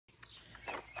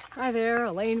Hi there,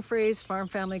 Elaine Fraze, Farm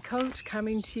Family Coach,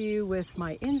 coming to you with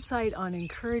my insight on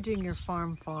encouraging your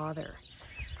farm father.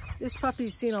 This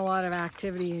puppy's seen a lot of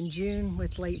activity in June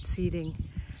with late seeding,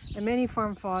 and many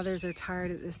farm fathers are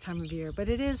tired at this time of year, but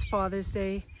it is Father's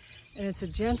Day, and it's a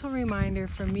gentle reminder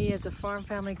for me as a Farm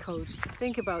Family Coach to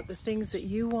think about the things that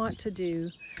you want to do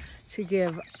to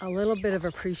give a little bit of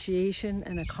appreciation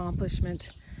and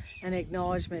accomplishment and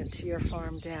acknowledgement to your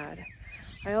farm dad.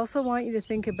 I also want you to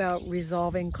think about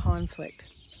resolving conflict.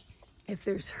 If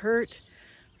there's hurt,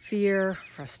 fear,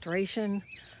 frustration,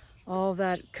 all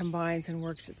that combines and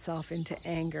works itself into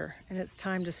anger. And it's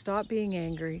time to stop being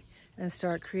angry and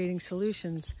start creating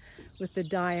solutions with the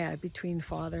dyad between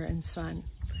father and son.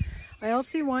 I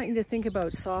also want you to think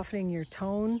about softening your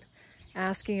tone,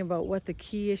 asking about what the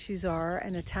key issues are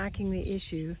and attacking the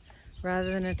issue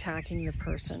rather than attacking the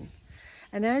person.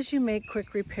 And as you make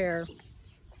quick repair,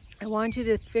 I want you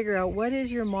to figure out what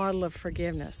is your model of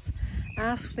forgiveness.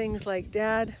 Ask things like,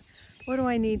 Dad, what do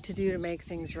I need to do to make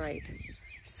things right?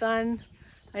 Son,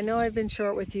 I know I've been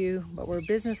short with you, but we're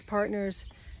business partners,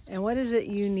 and what is it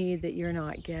you need that you're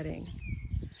not getting?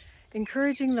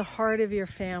 Encouraging the heart of your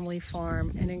family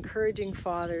farm and encouraging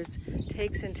fathers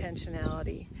takes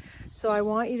intentionality. So I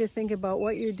want you to think about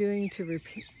what you're doing to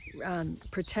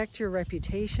protect your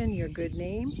reputation, your good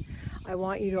name. I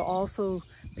want you to also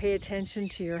pay attention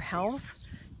to your health.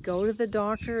 Go to the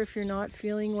doctor if you're not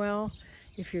feeling well.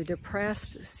 If you're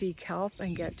depressed, seek help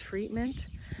and get treatment.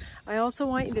 I also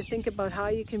want you to think about how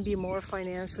you can be more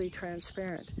financially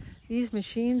transparent. These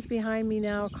machines behind me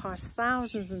now cost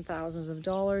thousands and thousands of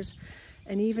dollars,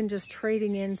 and even just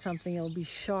trading in something, you'll be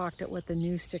shocked at what the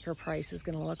new sticker price is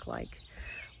going to look like.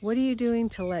 What are you doing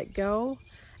to let go?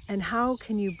 And how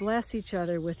can you bless each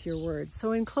other with your words?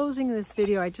 So in closing this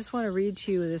video, I just want to read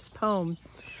to you this poem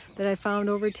that I found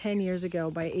over 10 years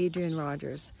ago by Adrian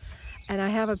Rogers. And I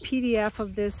have a PDF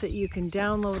of this that you can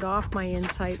download off my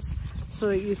insights so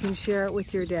that you can share it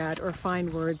with your dad or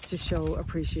find words to show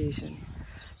appreciation.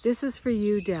 This is for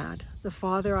you, Dad, the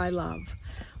father I love,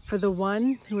 for the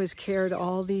one who has cared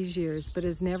all these years but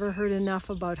has never heard enough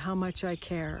about how much I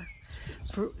care.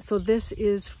 So this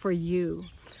is for you.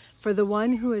 For the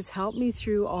one who has helped me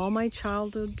through all my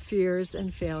childhood fears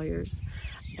and failures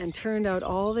and turned out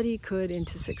all that he could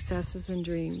into successes and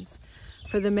dreams.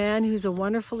 For the man who's a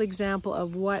wonderful example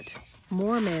of what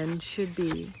more men should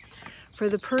be. For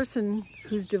the person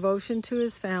whose devotion to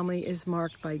his family is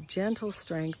marked by gentle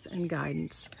strength and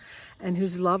guidance, and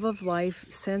whose love of life,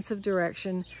 sense of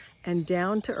direction, and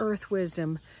down-to-earth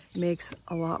wisdom makes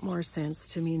a lot more sense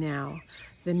to me now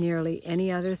than nearly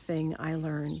any other thing I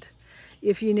learned.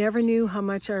 If you never knew how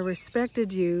much I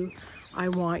respected you, I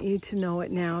want you to know it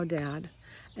now, Dad.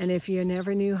 And if you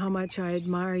never knew how much I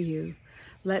admire you,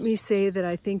 let me say that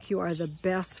I think you are the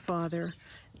best father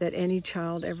that any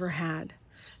child ever had.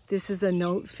 This is a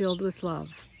note filled with love,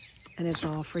 and it's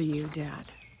all for you, Dad.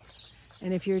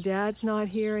 And if your dad's not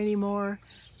here anymore,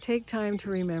 take time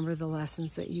to remember the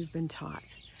lessons that you've been taught.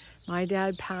 My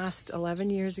dad passed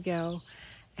 11 years ago,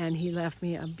 and he left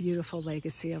me a beautiful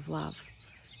legacy of love.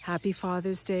 Happy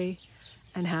Father's Day,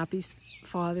 and happy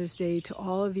Father's Day to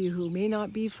all of you who may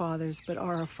not be fathers, but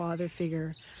are a father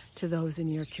figure to those in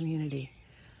your community.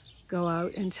 Go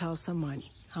out and tell someone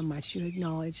how much you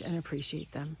acknowledge and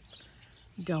appreciate them.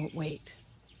 Don't wait.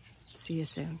 See you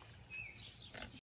soon.